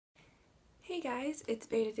Hey guys, it's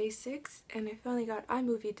beta day 6 and I finally got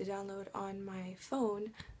iMovie to download on my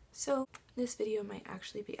phone, so this video might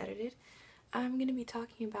actually be edited. I'm going to be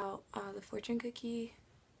talking about the fortune cookie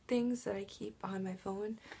things that I keep behind my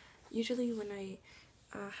phone. Usually when I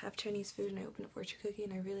have Chinese food and I open a fortune cookie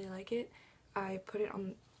and I really like it, I put it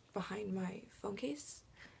on behind my phone case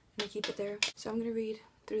and I keep it there. So I'm going to read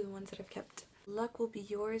through the ones that I've kept. Luck will be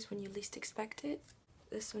yours when you least expect it.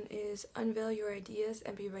 This one is unveil your ideas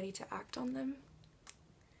and be ready to act on them.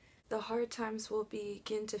 The hard times will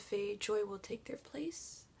begin to fade, joy will take their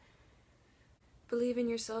place. Believe in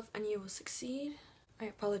yourself and you will succeed. I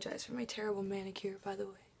apologize for my terrible manicure, by the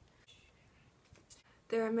way.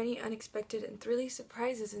 There are many unexpected and thrilling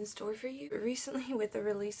surprises in store for you. Recently, with the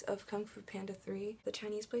release of Kung Fu Panda 3, the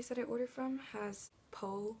Chinese place that I order from has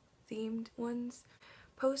Po themed ones.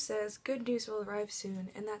 Po says, good news will arrive soon,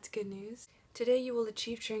 and that's good news. Today you will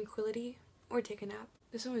achieve tranquility or take a nap.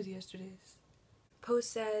 This one was yesterday's. Po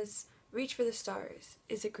says, reach for the stars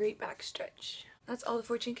is a great backstretch. That's all the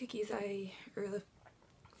fortune cookies or the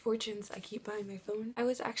fortunes I keep behind my phone. I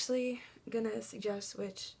was actually gonna suggest,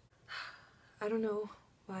 which I don't know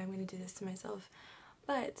why I'm gonna do this to myself,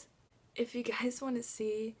 but if you guys want to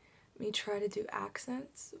see me try to do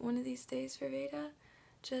accents one of these days for VEDA,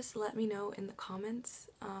 just let me know in the comments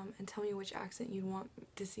and tell me which accent you'd want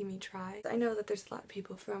to see me try. I know that there's a lot of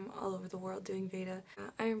people from all over the world doing VEDA.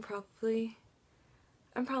 I'm probably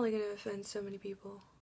gonna offend so many people.